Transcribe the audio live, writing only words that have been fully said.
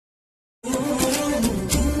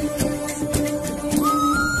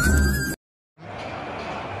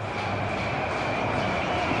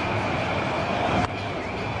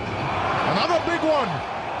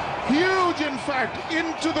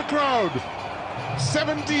into the crowd.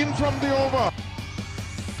 17 from the over.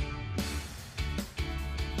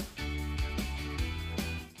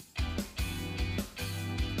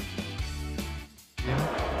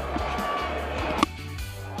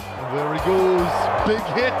 There he goes, big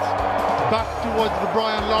hit, back towards the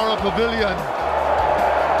Brian Lara Pavilion.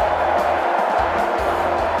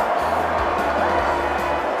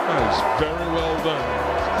 That is very well done.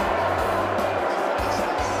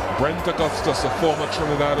 Brent Augustus, a former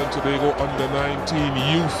Trinidad and Tobago under-19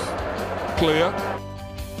 youth player.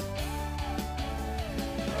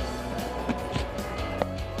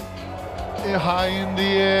 High in the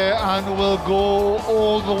air and will go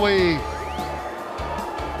all the way.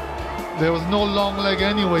 There was no long leg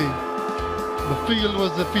anyway. The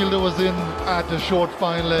fielder was in at a short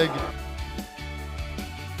fine leg.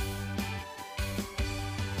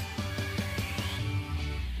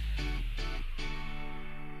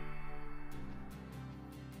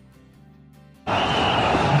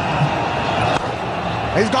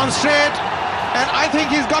 He's gone straight, and I think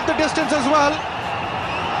he's got the distance as well.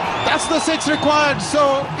 That's the 6 required,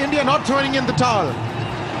 so India not throwing in the towel.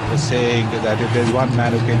 They're saying that if there's one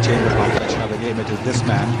man who can change the complexion of the game, it is this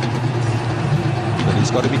man. But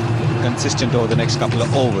he's got to be consistent over the next couple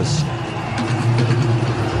of overs.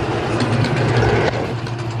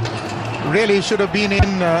 Really should have been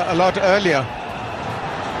in a lot earlier.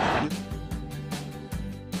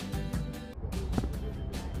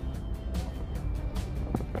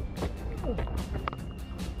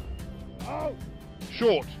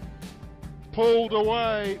 Short. Pulled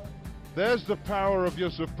away. There's the power of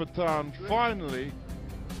Yusuf Pathan. Finally,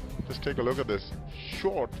 just take a look at this.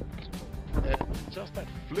 Short. And just that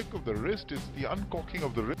flick of the wrist is the uncocking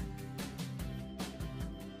of the wrist.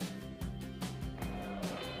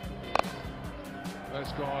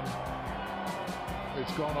 That's gone.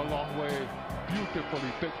 It's gone a long way.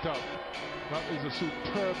 Beautifully picked up. That is a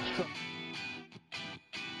superb strike.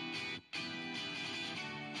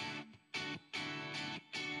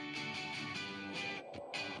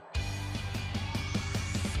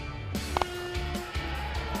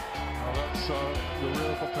 That's the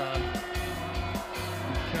real Pathan.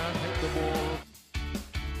 He can hit the ball.